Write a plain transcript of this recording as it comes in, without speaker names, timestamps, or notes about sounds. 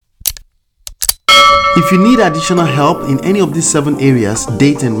If you need additional help in any of these 7 areas,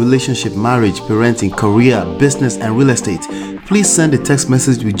 dating, relationship, marriage, parenting, career, business, and real estate, please send a text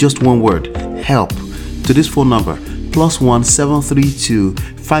message with just one word, HELP, to this phone number, +1 732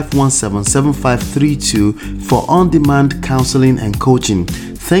 517 7532 for on-demand counseling and coaching.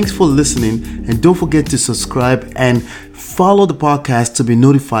 Thanks for listening, and don't forget to subscribe and follow the podcast to be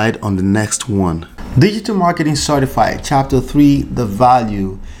notified on the next one. Digital Marketing Certified, Chapter 3, The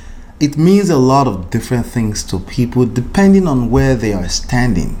Value. It means a lot of different things to people depending on where they are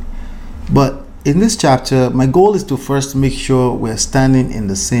standing. But in this chapter, my goal is to first make sure we're standing in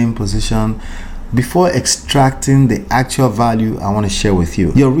the same position before extracting the actual value I want to share with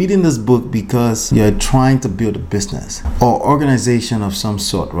you. You're reading this book because you're trying to build a business or organization of some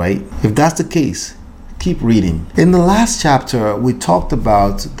sort, right? If that's the case, keep reading. In the last chapter, we talked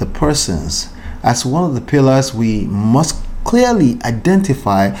about the persons as one of the pillars we must clearly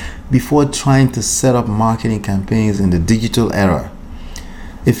identify before trying to set up marketing campaigns in the digital era.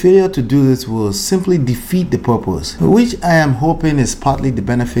 A failure to do this will simply defeat the purpose, which I am hoping is partly the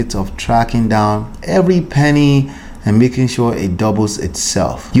benefit of tracking down every penny and making sure it doubles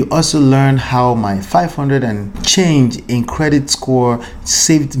itself. You also learn how my 500 and change in credit score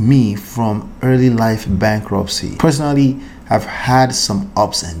saved me from early life bankruptcy. Personally, I've had some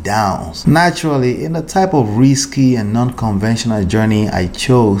ups and downs. Naturally, in the type of risky and non-conventional journey I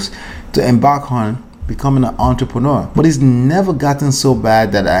chose to embark on, becoming an entrepreneur, but it's never gotten so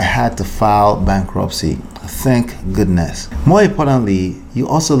bad that I had to file bankruptcy. Thank goodness. More importantly, you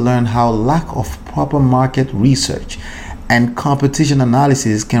also learn how lack of proper market research and competition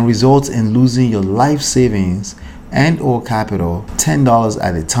analysis can result in losing your life savings and or capital $10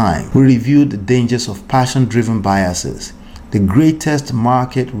 at a time. We reviewed the dangers of passion-driven biases, the greatest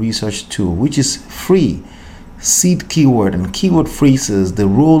market research tool, which is free, seed keyword and keyword phrases, the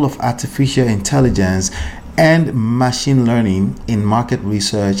role of artificial intelligence and machine learning in market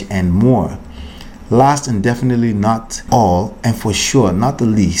research, and more. Last and definitely not all, and for sure not the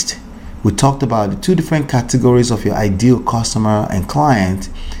least, we talked about the 2 different categories of your ideal customer and client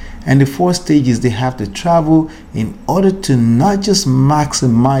and the 4 stages they have to travel in order to not just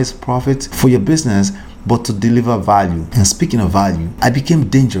maximize profit for your business, but to deliver value. And speaking of value, I became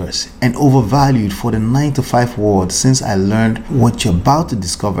dangerous and overvalued for the 9-to-5 world since I learned what you're about to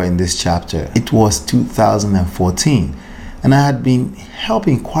discover in this chapter. It was 2014, and I had been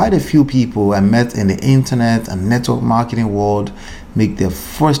helping quite a few people I met in the internet and network marketing world make their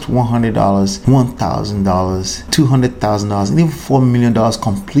first $100, $1,000, $200,000, and even $4 million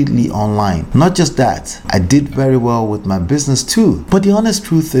completely online. Not just that, I did very well with my business too. But the honest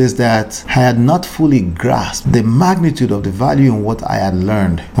truth is that I had not fully grasped the magnitude of the value in what I had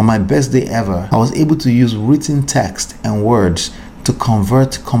learned. On my best day ever, I was able to use written text and words to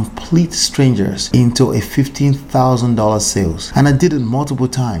convert complete strangers into a $15,000 sales, and I did it multiple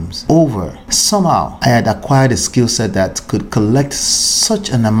times over. Somehow I had acquired a skill set that could collect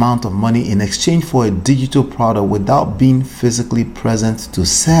such an amount of money in exchange for a digital product without being physically present to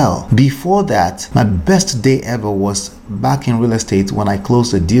sell. Before that, my best day ever was back in real estate when I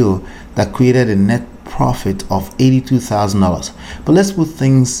closed a deal that created a net profit of $82,000. But let's put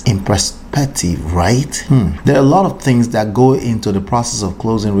things in perspective, right? There are a lot of things that go into the process of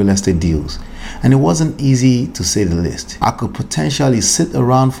closing real estate deals, and it wasn't easy to say the least. I could potentially sit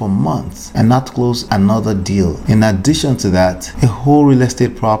around for months and not close another deal. In addition to that, a whole real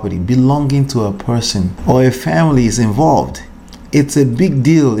estate property belonging to a person or a family is involved. It's a big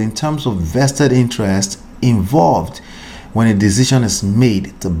deal in terms of vested interest involved when a decision is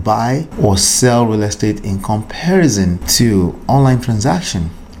made to buy or sell real estate in comparison to online transaction,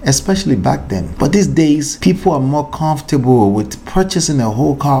 especially back then. But these days, people are more comfortable with purchasing a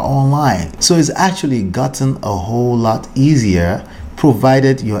whole car online. So it's actually gotten a whole lot easier,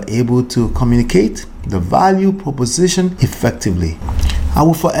 provided you're able to communicate the value proposition effectively. I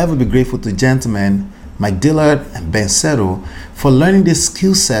will forever be grateful to gentlemen Mike Dillard and Ben Settle for learning this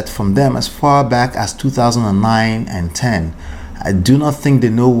skill set from them as far back as 2009 and 10. I do not think they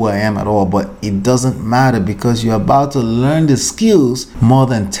know who I am at all, but it doesn't matter because you're about to learn the skills more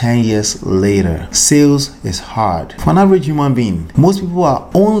than 10 years later. Sales is hard. For an average human being, most people are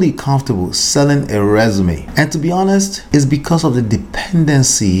only comfortable selling a resume. And to be honest, it's because of the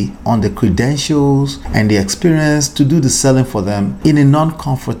dependency on the credentials and the experience to do the selling for them in a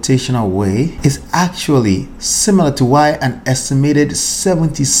non-confrontational way. It's actually similar to why an estimated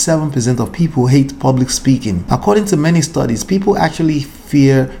 77% of people hate public speaking. According to many studies, people actually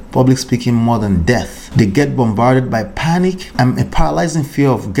fear public speaking more than death. They get bombarded by panic and a paralyzing fear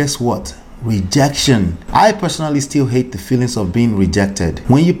of, guess what? rejection. I personally still hate the feelings of being rejected.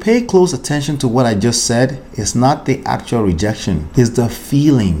 When you pay close attention to what I just said, it's not the actual rejection, it's the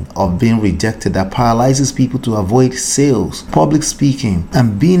feeling of being rejected that paralyzes people to avoid sales, public speaking,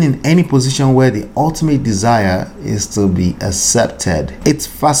 and being in any position where the ultimate desire is to be accepted. It's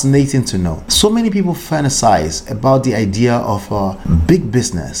fascinating to know. So many people fantasize about the idea of a big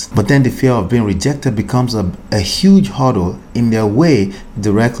business, but then the fear of being rejected becomes a huge hurdle in their way,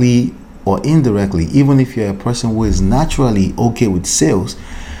 directly or indirectly. Even if you're a person who is naturally okay with sales,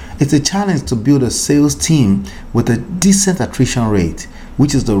 it's a challenge to build a sales team with a decent attrition rate,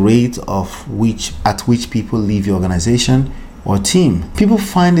 which is the rate at which people leave your organization or team. People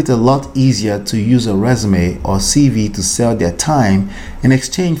find it a lot easier to use a resume or CV to sell their time in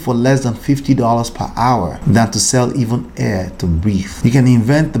exchange for less than $50 per hour than to sell even air to breathe. You can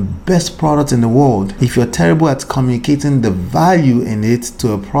invent the best product in the world. If you're terrible at communicating the value in it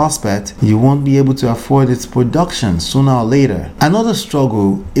to a prospect, you won't be able to afford its production sooner or later. Another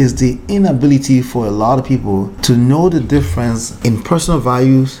struggle is the inability for a lot of people to know the difference in personal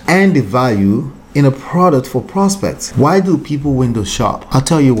values and the value in a product for prospects. Why do people window shop? I'll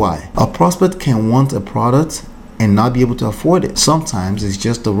tell you why. A prospect can want a product and not be able to afford it. Sometimes it's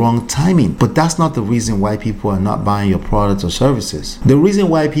just the wrong timing, but that's not the reason why people are not buying your products or services. The reason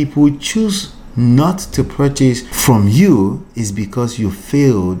why people choose not to purchase from you is because you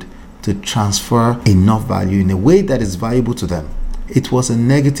failed to transfer enough value in a way that is valuable to them. It was a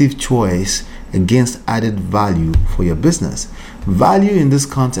negative choice against added value for your business. Value in this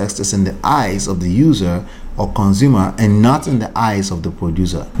context is in the eyes of the user or consumer and not in the eyes of the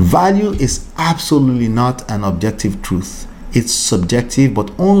producer. Value is absolutely not an objective truth. It's subjective,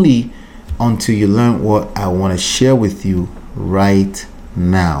 but only until you learn what I want to share with you right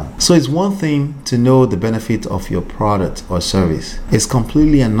now. So it's one thing to know the benefit of your product or service. It's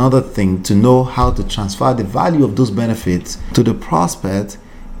completely another thing to know how to transfer the value of those benefits to the prospect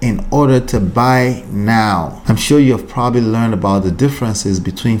in order to buy now. I'm sure you have probably learned about the differences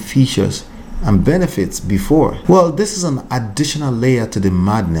between features and benefits before. Well, this is an additional layer to the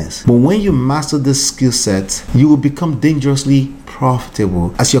madness. But when you master this skill set, you will become dangerously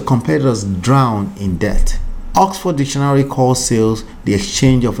profitable as your competitors drown in debt. Oxford Dictionary calls sales the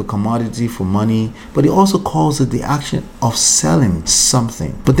exchange of a commodity for money, but it also calls it the action of selling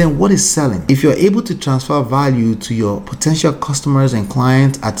something. But then what is selling? If you're able to transfer value to your potential customers and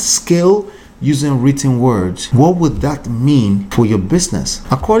clients at scale using written words, what would that mean for your business?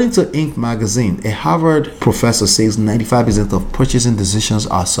 According to Inc. magazine, a Harvard professor says 95% of purchasing decisions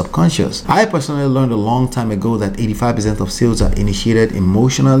are subconscious. I personally learned a long time ago that 85% of sales are initiated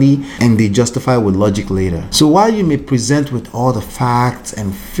emotionally and they justify with logic later. So while you may present with all the facts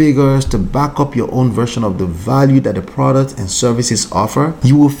and figures to back up your own version of the value that the product and services offer,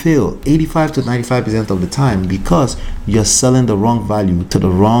 you will fail 85 to 95% of the time because you're selling the wrong value to the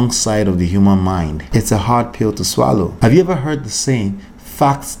wrong side of the human mind. It's a hard pill to swallow. Have you ever heard the saying,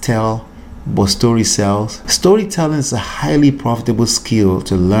 facts tell, but story sells? Storytelling is a highly profitable skill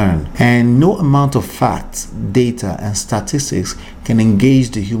to learn, and no amount of facts, data, and statistics can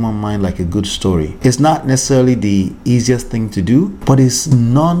engage the human mind like a good story. It's not necessarily the easiest thing to do, but it's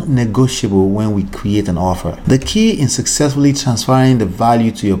non-negotiable when we create an offer. The key in successfully transferring the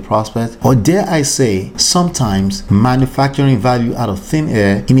value to your prospect, or dare I say, sometimes manufacturing value out of thin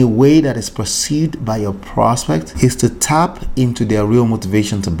air in a way that is perceived by your prospect, is to tap into their real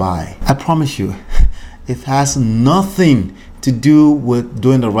motivation to buy. I promise you, it has nothing to do with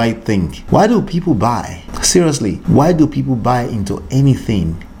doing the right thing. Why do people buy? Seriously, why do people buy into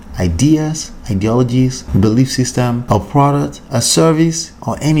anything? Ideas, ideologies, belief system, a product, a service,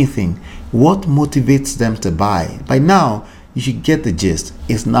 or anything. What motivates them to buy? By now, you should get the gist.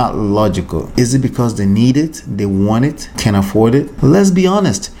 It's not logical. Is it because they need it, they want it, can afford it? Let's be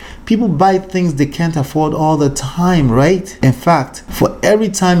honest. People buy things they can't afford all the time, right? In fact, for every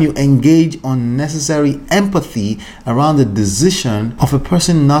time you engage unnecessary empathy around the decision of a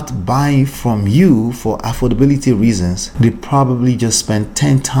person not buying from you for affordability reasons, they probably just spent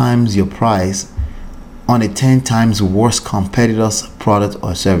 10 times your price on a 10 times worse competitor's product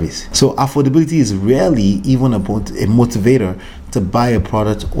or service. So affordability is rarely even a motivator to buy a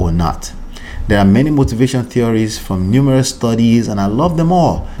product or not. There are many motivation theories from numerous studies and I love them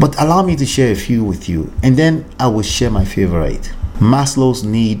all, but allow me to share a few with you and then I will share my favorite. Maslow's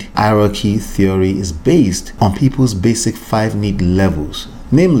need hierarchy theory is based on people's basic 5 need levels,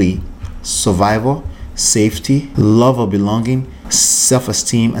 namely survival, safety, love or belonging,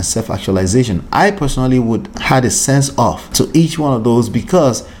 self-esteem, and self-actualization. I personally would add a sense of to each one of those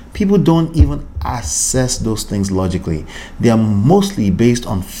because people don't even assess those things logically. They are mostly based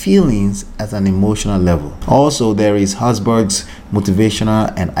on feelings at an emotional level. Also, there is Herzberg's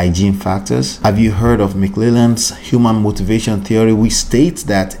motivational and hygiene factors. Have you heard of McClelland's human motivation theory, which states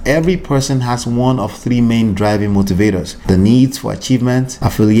that every person has one of three main driving motivators: the needs for achievement,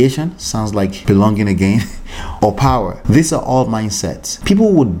 affiliation, sounds like belonging again, or power. These are all mindsets.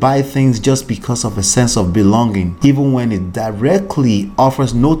 People would buy things just because of a sense of belonging, even when it directly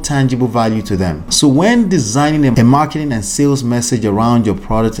offers no tangible value to them. So when designing a marketing and sales message around your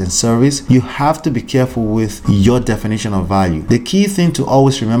product and service, you have to be careful with your definition of value. The key thing to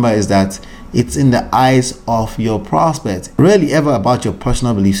always remember is that it's in the eyes of your prospect, rarely ever about your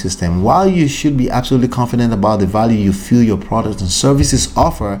personal belief system. While you should be absolutely confident about the value you feel your products and services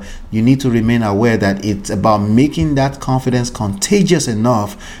offer, you need to remain aware that it's about making that confidence contagious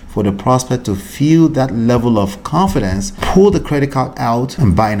enough for the prospect to feel that level of confidence, pull the credit card out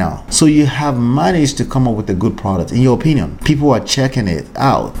and buy now. So you have managed to come up with a good product. In your opinion, people are checking it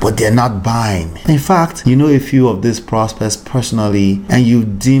out, but they're not buying. In fact, you know a few of these prospects personally, and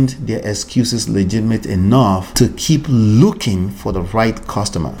you've deemed their excuses legitimate enough to keep looking for the right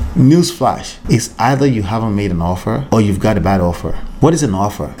customer. Newsflash, it's either you haven't made an offer or you've got a bad offer. What is an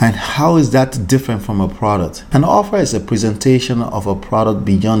offer, and how is that different from a product? An offer is a presentation of a product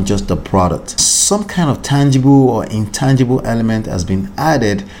beyond just the product. Some kind of tangible or intangible element has been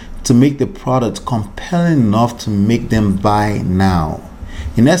added to make the product compelling enough to make them buy now.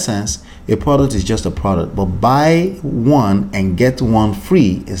 In essence, a product is just a product, but buy one and get one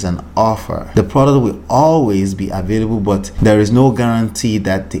free is an offer. The product will always be available, but there is no guarantee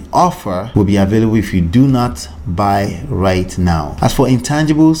that the offer will be available if you do not buy right now. As for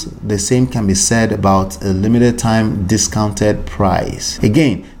intangibles, the same can be said about a limited time discounted price.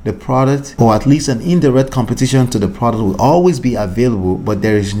 Again, the product, or at least an indirect competition to the product, will always be available, but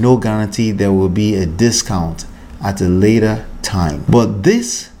there is no guarantee there will be a discount at a later time. But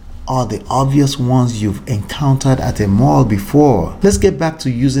this are the obvious ones you've encountered at a mall before. Let's get back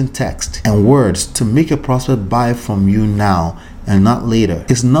to using text and words to make a prospect buy from you now and not later.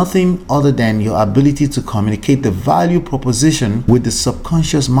 It's nothing other than your ability to communicate the value proposition with the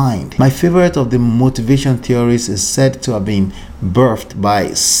subconscious mind. My favorite of the motivation theories is said to have been birthed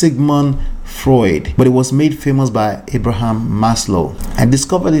by Sigmund Freud, but it was made famous by Abraham Maslow. I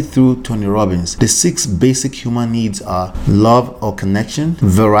discovered it through Tony Robbins. The 6 basic human needs are love or connection,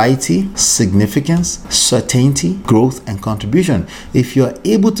 variety, significance, certainty, growth, and contribution. If you are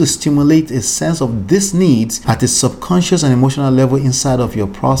able to stimulate a sense of these needs at a subconscious and emotional level inside of your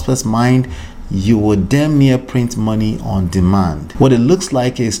prospect's mind, you will damn near print money on demand. What it looks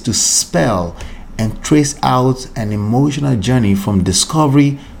like is to spell and trace out an emotional journey from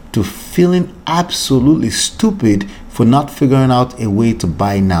discovery to feeling absolutely stupid for not figuring out a way to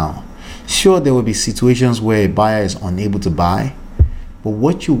buy now. Sure, there will be situations where a buyer is unable to buy, but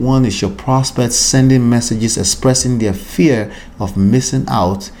what you want is your prospects sending messages expressing their fear of missing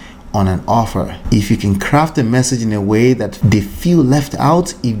out on an offer. If you can craft a message in a way that they feel left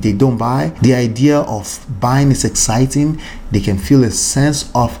out if they don't buy, the idea of buying is exciting. They can feel a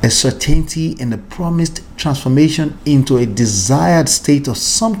sense of a certainty in the promised transformation into a desired state of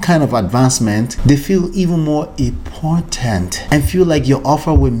some kind of advancement. They feel even more important and feel like your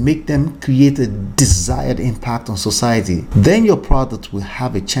offer will make them create a desired impact on society. Then your product will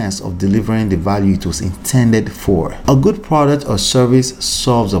have a chance of delivering the value it was intended for. A good product or service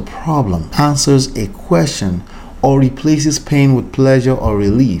solves a problem, answers a question, or replaces pain with pleasure or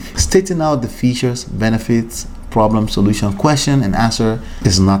relief. Stating out the features, benefits, problem, solution, question, and answer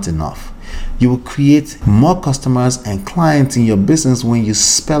is not enough. You will create more customers and clients in your business when you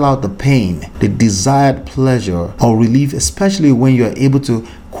spell out the pain, the desired pleasure or relief, especially when you are able to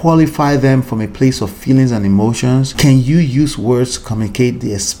qualify them from a place of feelings and emotions. Can you use words to communicate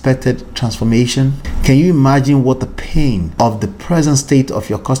the expected transformation? Can you imagine what the pain of the present state of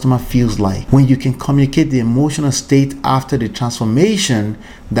your customer feels like when you can communicate the emotional state after the transformation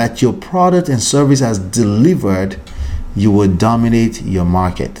that your product and service has delivered? You will dominate your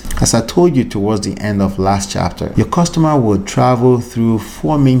market. As I told you towards the end of last chapter, your customer will travel through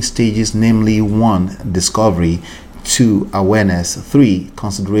 4 main stages, namely 1, discovery, 2, awareness, 3,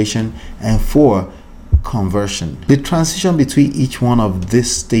 consideration, and 4, conversion. The transition between each one of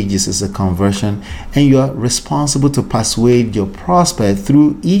these stages is a conversion, and you are responsible to persuade your prospect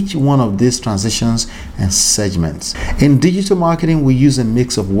through each one of these transitions and segments. In digital marketing, we use a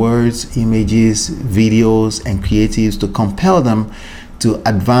mix of words, images, videos, and creatives to compel them to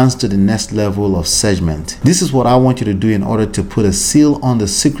advance to the next level of segment. This is what I want you to do in order to put a seal on the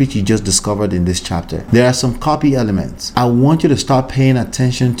secret you just discovered in this chapter. There are some copy elements I want you to start paying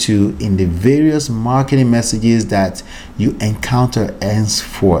attention to in the various marketing messages that you encounter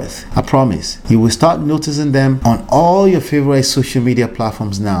henceforth. I promise you will start noticing them on all your favorite social media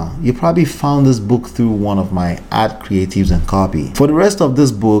platforms now. You probably found this book through one of my ad creatives and copy. For the rest of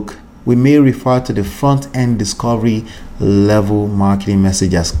this book, we may refer to the front-end discovery level marketing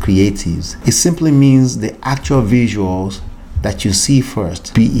message as creatives. It simply means the actual visuals that you see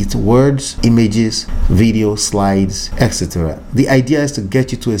first, be it words, images, video, slides, etc. The idea is to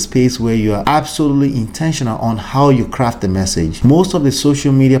get you to a space where you are absolutely intentional on how you craft the message. Most of the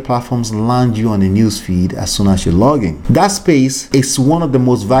social media platforms land you on the newsfeed as soon as you log in. That space is one of the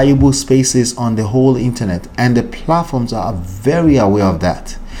most valuable spaces on the whole internet, and the platforms are very aware of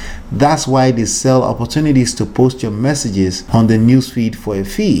that. That's why they sell opportunities to post your messages on the newsfeed for a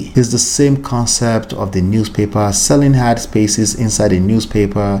fee. It's the same concept of the newspaper selling ad spaces inside the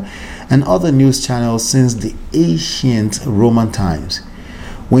newspaper and other news channels since the ancient Roman times.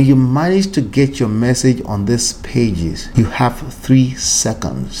 When you manage to get your message on these pages, you have 3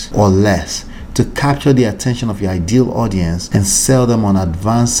 seconds or less to capture the attention of your ideal audience and sell them on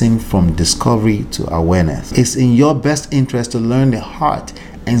advancing from discovery to awareness. It's in your best interest to learn the heart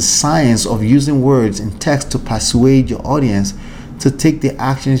and science of using words in text to persuade your audience to take the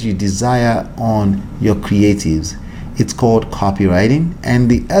actions you desire on your creatives. It's called copywriting,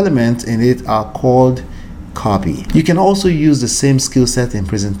 and the elements in it are called copy. You can also use the same skill set in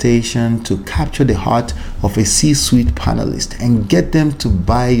presentation to capture the heart of a C-suite panelist and get them to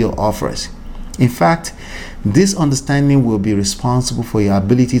buy your offers. In fact, this understanding will be responsible for your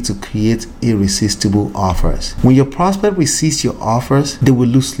ability to create irresistible offers. When your prospect receives your offers, they will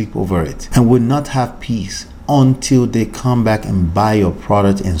lose sleep over it and will not have peace until they come back and buy your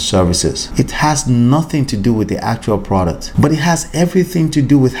product and services. It has nothing to do with the actual product, but it has everything to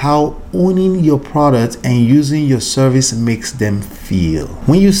do with how owning your product and using your service makes them feel.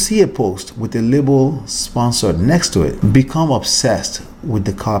 When you see a post with a label sponsored next to it, become obsessed with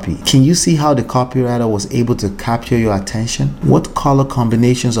the copy. Can you see how the copywriter was able to capture your attention? What color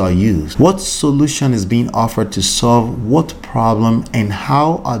combinations are used? What solution is being offered to solve what problem, and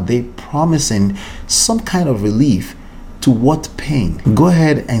how are they promising some kind of relief to what pain? Go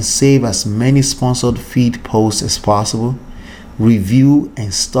ahead and save as many sponsored feed posts as possible. Review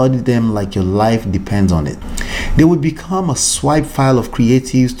and study them like your life depends on it. They will become a swipe file of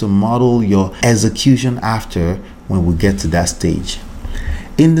creatives to model your execution after when we get to that stage.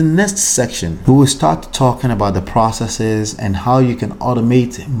 In the next section, we will start talking about the processes and how you can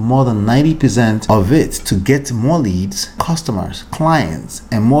automate more than 90% of it to get more leads, customers, clients,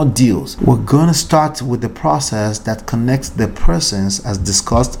 and more deals. We're going to start with the process that connects the persons as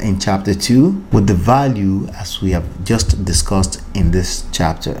discussed in chapter 2 with the value as we have just discussed in this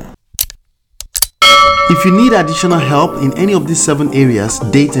chapter. If you need additional help in any of these 7 areas,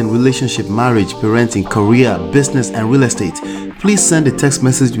 dating, relationship, marriage, parenting, career, business, and real estate, please send a text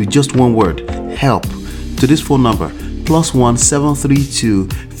message with just one word, HELP, to this phone number, +1 732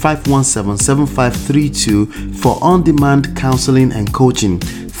 517 7532 for on-demand counseling and coaching.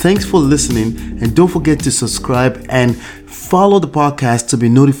 Thanks for listening, and don't forget to subscribe and follow the podcast to be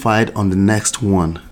notified on the next one.